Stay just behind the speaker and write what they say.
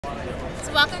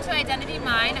So welcome to Identity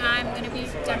Mine. I'm going to be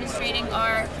demonstrating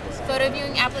our photo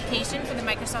viewing application for the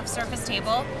Microsoft Surface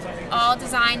Table, all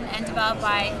designed and developed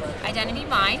by Identity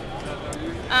Mine.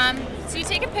 So you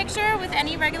take a picture with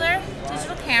any regular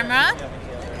digital camera.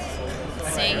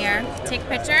 Let's see here, take a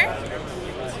picture.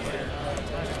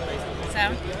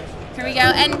 So here we go.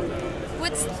 And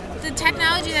what's the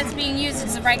technology that's being used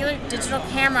is a regular digital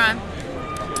camera.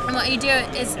 And what you do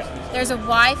is there's a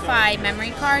Wi-Fi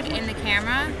memory card in the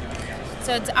camera.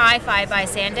 So it's i5 by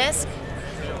SanDisk.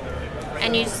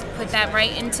 And you just put that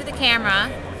right into the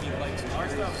camera.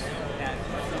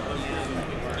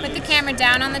 Put the camera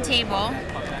down on the table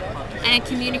and it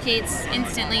communicates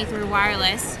instantly through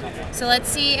wireless. So let's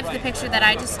see if the picture that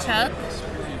I just took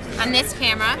on this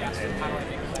camera,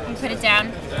 you put it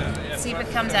down, see if it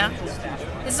comes out.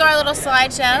 This is our little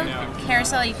slideshow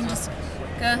carousel. You can just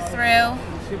go through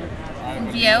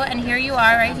and view, and here you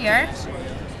are right here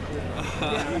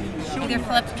with your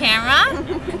flipped camera,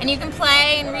 and you can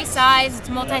play and resize. It's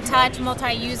multi-touch,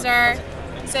 multi-user,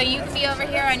 so you can be over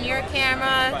here on your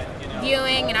camera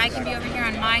viewing, and I can be over here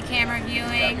on my camera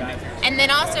viewing. And then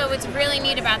also what's really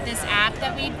neat about this app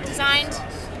that we designed,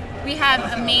 we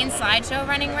have a main slideshow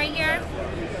running right here,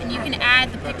 and you can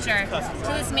add the picture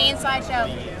to this main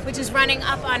slideshow, which is running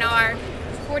up on our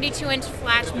 42-inch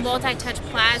flash multi-touch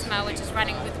plasma, which is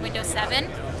running with Windows 7.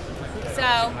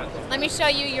 So let me show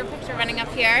you your picture running up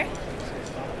here.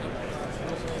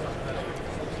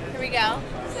 Here we go.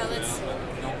 So let's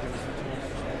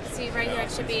see right here.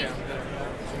 It should be.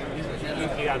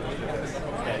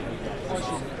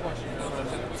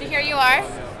 So here you are.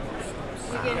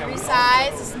 You can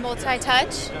resize. This is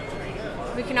multi-touch.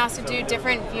 We can also do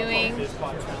different viewing.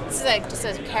 This is just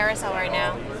a carousel right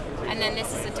now. And then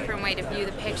this is a different way to view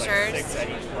the pictures.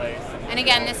 And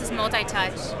again, this is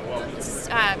multi-touch. This is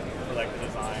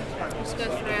just go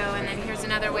through, and then here's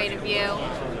another way to view.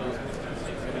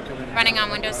 Running on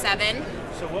Windows 7.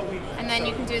 And then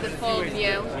you can do the full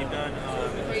view.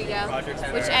 There you go.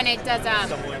 And it does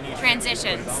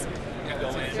transitions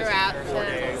throughout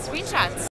the screenshots.